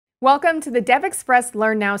Welcome to the DevExpress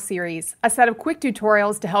Learn Now series, a set of quick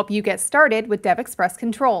tutorials to help you get started with DevExpress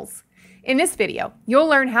controls. In this video, you'll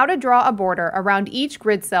learn how to draw a border around each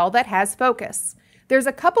grid cell that has focus. There's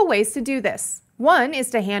a couple ways to do this. One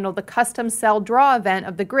is to handle the custom cell draw event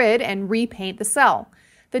of the grid and repaint the cell.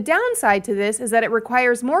 The downside to this is that it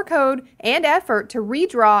requires more code and effort to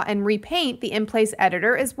redraw and repaint the in-place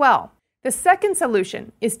editor as well. The second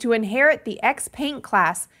solution is to inherit the XPaint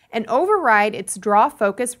class and override its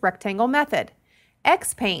drawFocus rectangle method.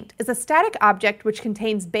 XPaint is a static object which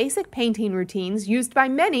contains basic painting routines used by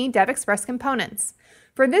many DevExpress components.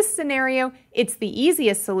 For this scenario, it's the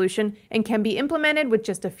easiest solution and can be implemented with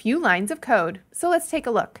just a few lines of code. So let's take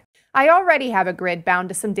a look. I already have a grid bound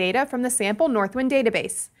to some data from the sample Northwind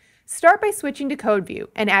database. Start by switching to code view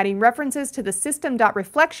and adding references to the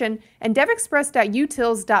system.reflection and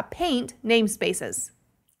devexpress.utils.paint namespaces.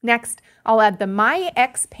 Next, I'll add the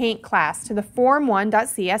myXpaint class to the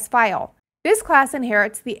form1.cs file. This class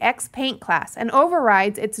inherits the XPaint class and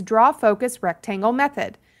overrides its drawFocus rectangle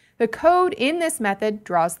method. The code in this method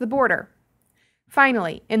draws the border.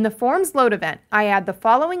 Finally, in the Forms load event, I add the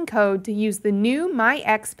following code to use the new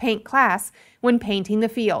myXpaint class when painting the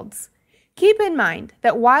fields. Keep in mind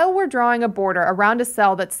that while we're drawing a border around a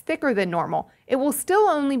cell that's thicker than normal, it will still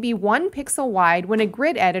only be 1 pixel wide when a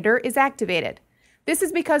grid editor is activated. This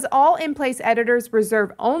is because all in-place editors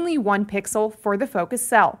reserve only 1 pixel for the focus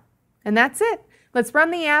cell. And that's it. Let's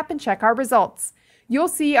run the app and check our results. You'll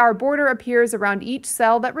see our border appears around each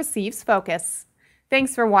cell that receives focus.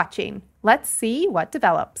 Thanks for watching. Let's see what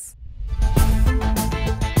develops.